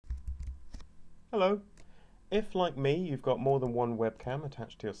Hello. If, like me, you've got more than one webcam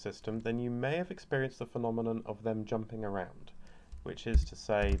attached to your system, then you may have experienced the phenomenon of them jumping around, which is to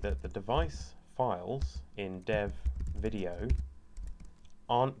say that the device files in dev video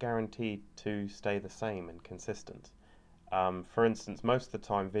aren't guaranteed to stay the same and consistent. For instance, most of the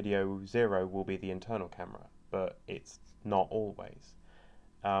time video 0 will be the internal camera, but it's not always.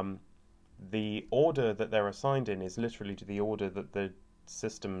 The order that they're assigned in is literally to the order that the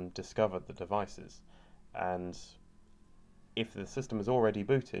system discovered the devices, and if the system is already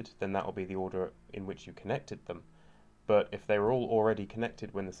booted, then that will be the order in which you connected them. But if they were all already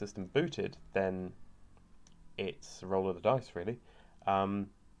connected when the system booted, then it's a roll of the dice, really.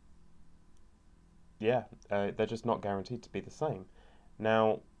 They're just not guaranteed to be the same.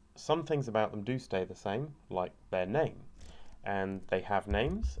 Now, some things about them do stay the same, like their name, and they have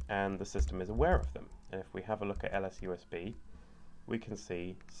names, and the system is aware of them. And if we have a look at LSUSB, we can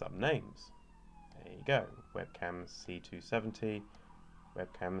see some names. There you go, webcam C270,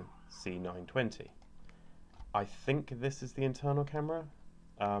 webcam C920. I think this is the internal camera,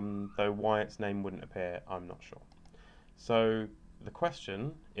 though why its name wouldn't appear, I'm not sure. So the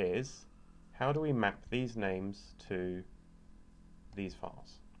question is, how do we map these names to these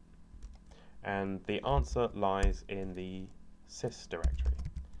files? And the answer lies in the sys directory.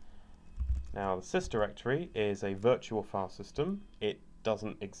 Now, the sys directory is a virtual file system. It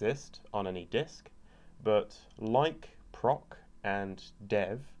doesn't exist on any disk, but like proc and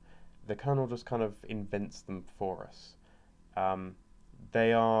dev, the kernel just kind of invents them for us.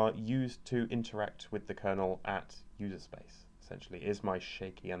 They are used to interact with the kernel at user space, essentially, is my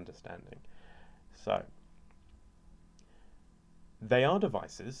shaky understanding. So, they are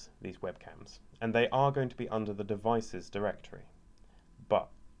devices, these webcams, and they are going to be under the devices directory. But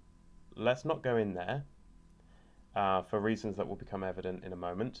let's not go in there for reasons that will become evident in a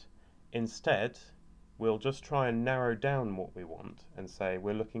moment. Instead, we'll just try and narrow down what we want and say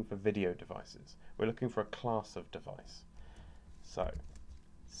we're looking for video devices. We're looking for a class of device. So,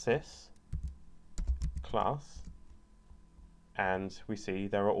 sys class, and we see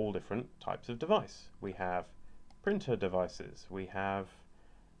there are all different types of device. We have printer devices, we have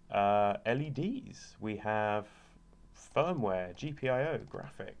LEDs, we have firmware, GPIO,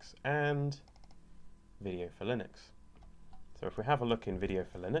 graphics, and Video4Linux. So if we have a look in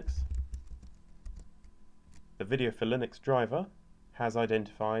Video4Linux, the Video4Linux driver has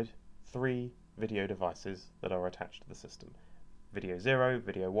identified 3 video devices that are attached to the system. Video 0,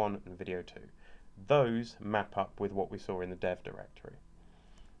 Video 1, and Video 2. Those map up with what we saw in the dev directory.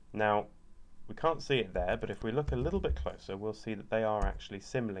 Now, we can't see it there, but if we look a little bit closer, we'll see that they are actually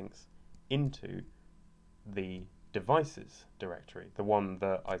symlinks into the devices directory, the one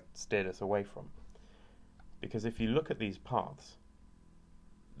that I steered us away from. Because if you look at these paths,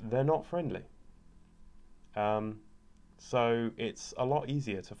 they're not friendly. So it's a lot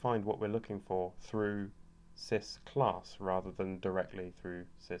easier to find what we're looking for through sys class rather than directly through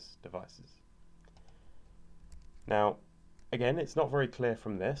sys devices. Now, again, it's not very clear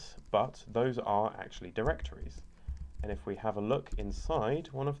from this, but those are actually directories. And if we have a look inside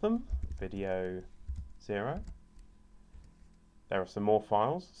one of them, video 0, there are some more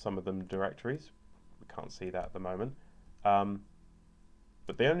files, some of them directories. We can't see that at the moment.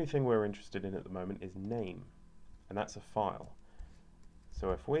 But the only thing we're interested in at the moment is name, and that's a file.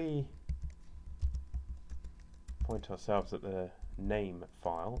 So if we point ourselves at the name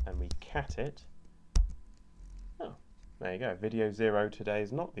file and we cat it, oh, there you go. Video 0 today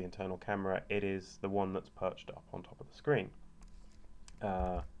is not the internal camera, it is the one that's perched up on top of the screen.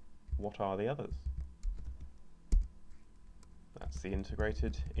 What are the others? That's the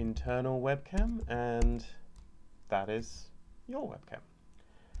integrated internal webcam, and that is your webcam.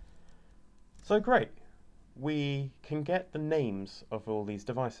 So great, we can get the names of all these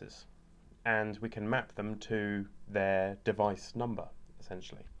devices, and we can map them to their device number,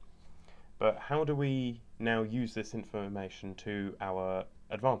 essentially. But how do we now use this information to our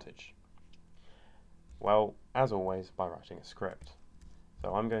advantage? Well, as always, by writing a script.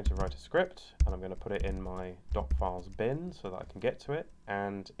 So I'm going to write a script, and I'm going to put it in my docfiles bin so that I can get to it,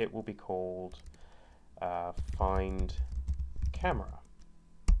 and it will be called findcamera.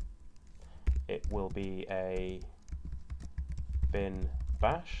 It will be a bin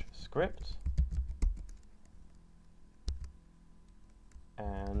bash script,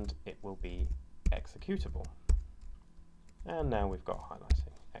 and it will be executable. And now we've got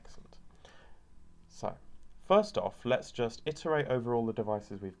highlighting. Excellent. So, first off, let's just iterate over all the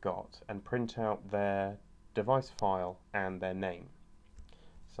devices we've got and print out their device file and their name.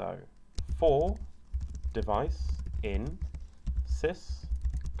 So, for device in sys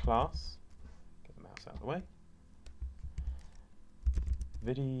class, this out of the way.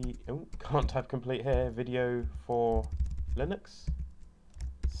 Can't type complete here. Video4Linux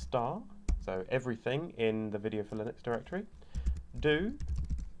star. So everything in the Video4Linux directory. Do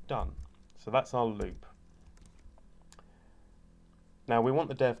done. So that's our loop. Now we want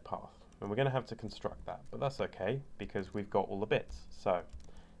the dev path, and we're going to have to construct that, but that's okay because we've got all the bits. So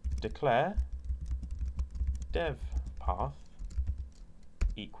declare dev path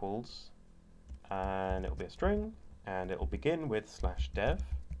equals, and it'll be a string, and it'll begin with /dev,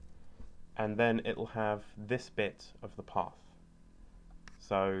 and then it'll have this bit of the path.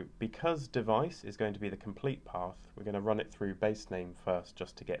 So because device is going to be the complete path, we're going to run it through base name first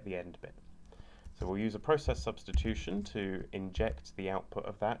just to get the end bit. So we'll use a process substitution to inject the output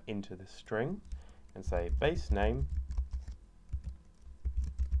of that into the string and say base name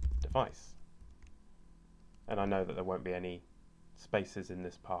device. And I know that there won't be any spaces in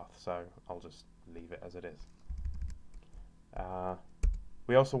this path, so I'll just leave it as it is.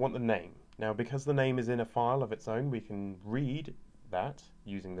 We also want the name. Now because the name is in a file of its own, we can read that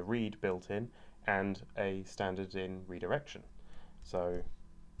using the read built in and a standard in redirection. So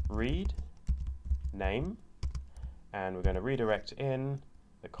read name, and we're going to redirect in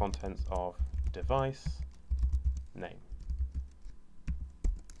the contents of device name.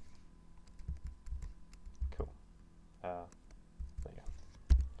 Cool. There you go.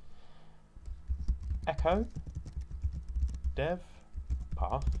 Echo dev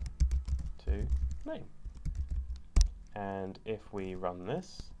path to name. And if we run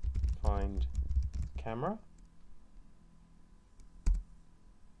this, find camera,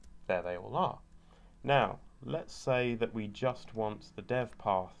 there they all are. Now, let's say that we just want the dev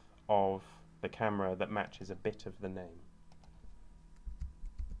path of the camera that matches a bit of the name.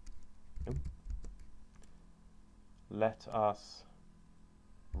 Let us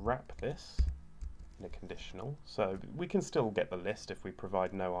wrap this in a conditional, so we can still get the list if we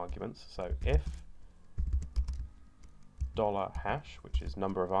provide no arguments. So if $#, which is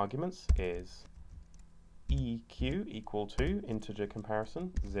number of arguments, is EQ equal to integer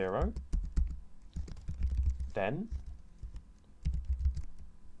comparison 0, then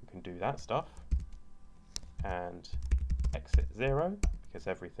we can do that stuff and exit 0 because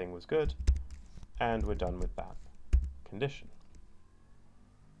everything was good, and we're done with that condition.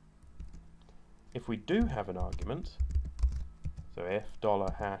 If we do have an argument, so if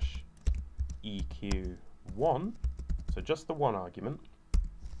 $EQ1, so just the one argument,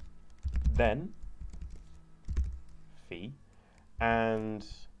 then phi, and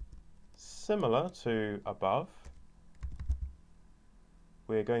similar to above,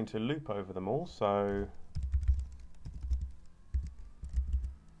 we're going to loop over them all. So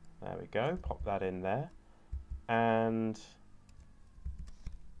there we go, pop that in there, and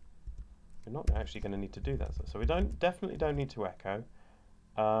we're not actually going to need to do that. So we definitely don't need to echo.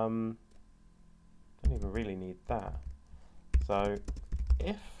 Don't even really need that. So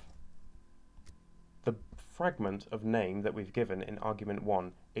if the fragment of name that we've given in argument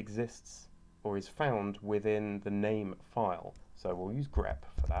 1 exists or is found within the name file, so we'll use grep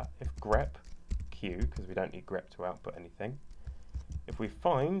for that. If grep q, because we don't need grep to output anything, if we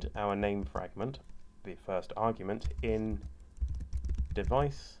find our name fragment, the first argument, in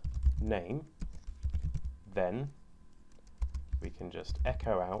device name, then we can just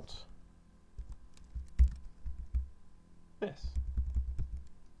echo out this.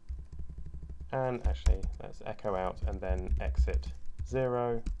 And actually, let's echo out and then exit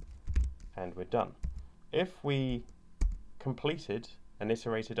 0, and we're done. If we completed and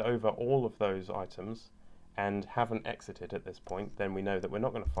iterated over all of those items and haven't exited at this point, then we know that we're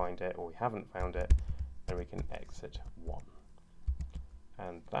not going to find it, or we haven't found it, and we can exit 1.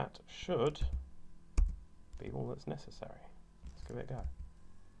 And that should be all that's necessary. Let's give it a go.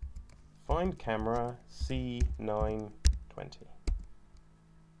 Find camera C920.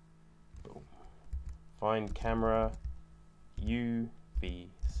 Boom. Find camera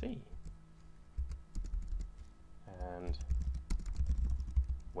UVC. And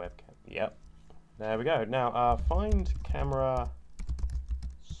webcam. Yep. There we go. Now, find camera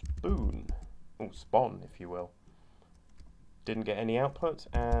spoon. Oh, spawn, if you will. Didn't get any output,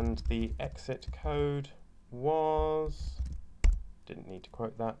 and the exit code was, didn't need to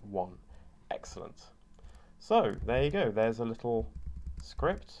quote that, 1. Excellent. So there you go. There's a little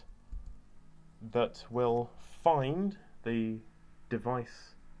script that will find the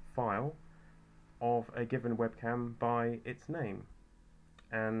device file of a given webcam by its name.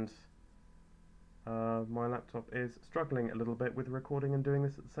 And my laptop is struggling a little bit with recording and doing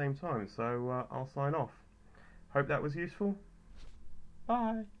this at the same time, so I'll sign off. Hope that was useful.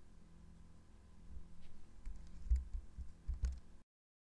 Bye.